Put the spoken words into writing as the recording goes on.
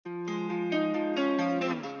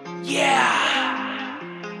Yeah,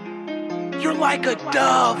 you're like a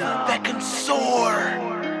dove that can soar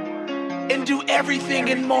and do everything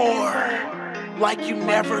and more like you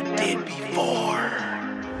never did before.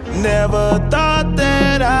 Never thought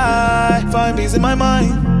that I'd find peace in my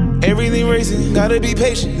mind. Everything racing, gotta be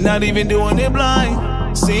patient, not even doing it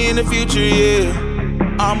blind. Seeing the future, yeah,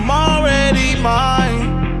 I'm already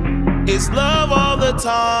mine. It's love all the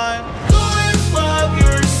time. Go and love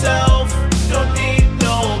yourself, don't need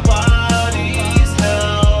nobody's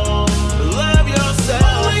help. Love yourself,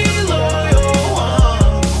 only loyal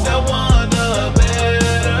ones that want a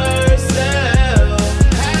better self.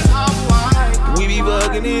 And I'm like, we be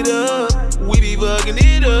bugging it up, we be bugging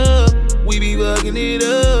it up, we be bugging it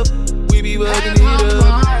up, we be bugging it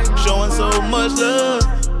up. Showing so much love,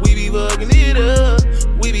 we be bugging it up,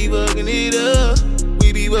 we be bugging it up,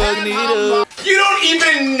 we be bugging it up. You don't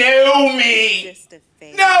even know me. Just a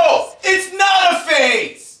phase. No, it's not a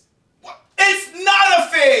phase. It's not a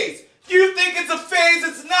phase. You think it's a phase,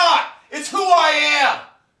 it's not. It's who I am.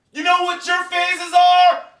 You know what your phases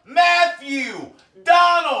are? Matthew,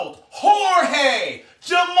 Donald, Jorge,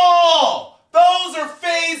 Jamal. Those are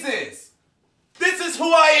phases. This is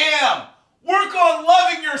who I am. Work on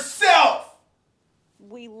loving yourself.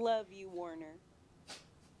 We love you, Warner.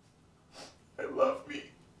 I love me.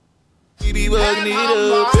 We be bugging it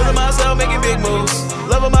up, feeling myself, making big moves.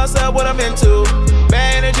 Loving myself, what I'm into.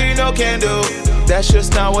 Bad energy, no can do. That's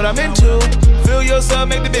just not what I'm into. Feel yourself,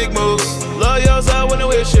 make the big moves. Love yourself with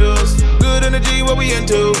no issues. Good energy, what we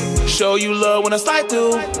into. Show you love when I slide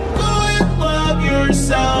through. Go and love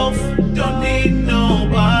yourself. Don't need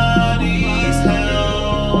nobody's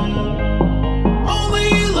help.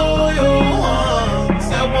 Only loyal ones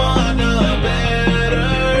that want a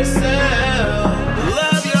better self.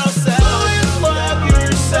 Love yourself, love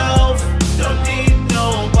yourself. Don't need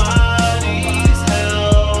nobody's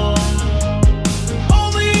help.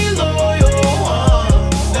 Only loyal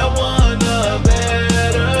ones that want a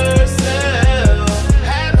better self.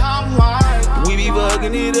 And I'm like, we be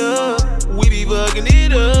bugging it up, we be bugging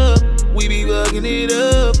it up, we be bugging it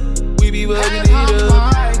up, we be bugging it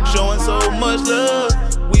up. Showing so much love,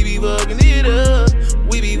 we be bugging it up,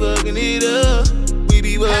 we be bugging it up, we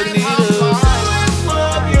be bugging it up.